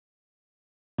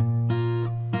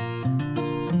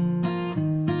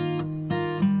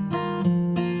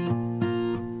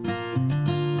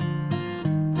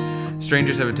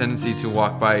strangers have a tendency to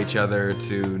walk by each other,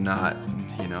 to not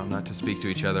to speak to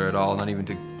each other at all, not even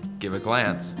to give a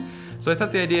glance. So I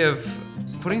thought the idea of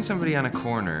putting somebody on a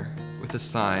corner with a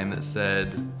sign that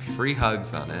said free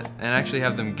hugs on it, and actually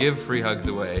have them give free hugs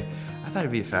away, I thought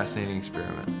it'd be a fascinating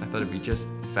experiment. I thought it'd be just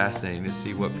fascinating to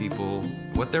see what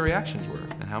their reactions were,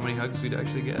 and how many hugs we'd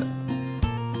actually get. Oh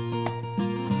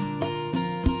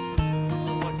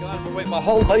my God, I've been waiting my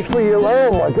whole life for you.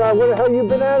 Oh my God, where the hell you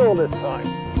been at all this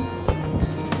time?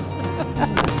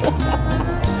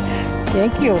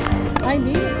 Thank you. I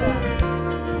needed that.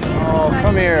 Oh,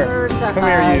 come here. Come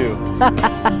here, you.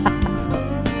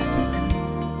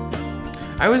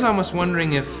 I was almost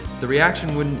wondering if the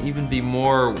reaction wouldn't even be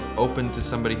more open to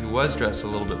somebody who was dressed a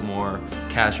little bit more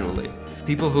casually.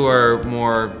 People who are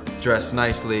more dressed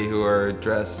nicely, who are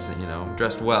dressed,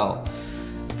 dressed well,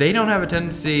 they don't have a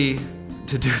tendency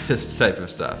to do this type of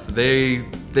stuff. They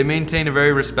maintain a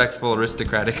very respectful,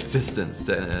 aristocratic distance,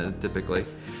 typically.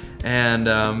 And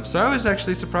so I was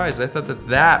actually surprised. I thought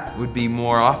that would be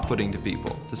more off-putting to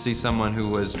people, to see someone who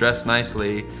was dressed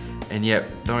nicely and yet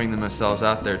throwing themselves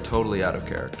out there totally out of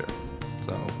character.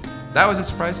 So that was a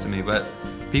surprise to me, but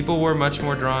people were much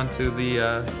more drawn to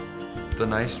the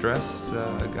nice dressed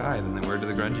guy than they were to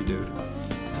the grungy dude.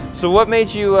 So what made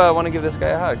you want to give this guy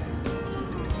a hug?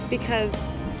 Because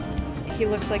he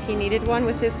looks like he needed one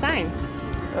with his sign.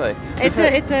 Really?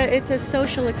 It's a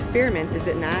social experiment, is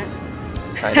it not?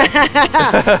 Kind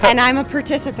of. And I'm a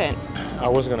participant. I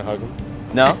wasn't going to hug him.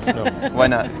 No? No. Why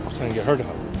not? I was going to get her to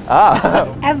hug him.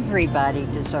 Ah. Everybody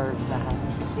deserves a hug.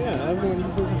 Yeah, everyone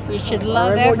deserves a free You hug. should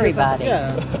love everybody.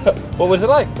 Yeah. What was it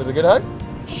like? Was it a good hug?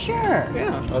 Sure.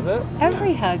 Yeah. Was it?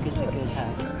 Every hug is a good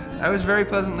hug. I was very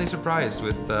pleasantly surprised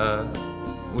with the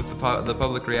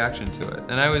public reaction to it.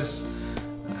 And I was,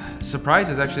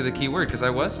 surprised is actually the key word, because I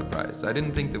was surprised. I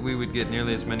didn't think that we would get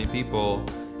nearly as many people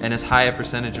and as high a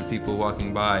percentage of people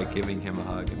walking by giving him a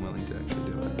hug and willing to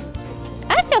actually do it.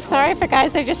 I feel sorry for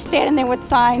guys that are just standing there with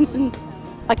signs and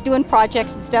like doing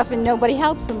projects and stuff, and nobody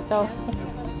helps them, so.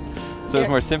 So there's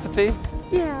more sympathy?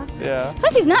 Yeah. Yeah.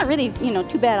 Plus he's not really,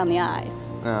 too bad on the eyes.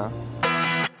 No.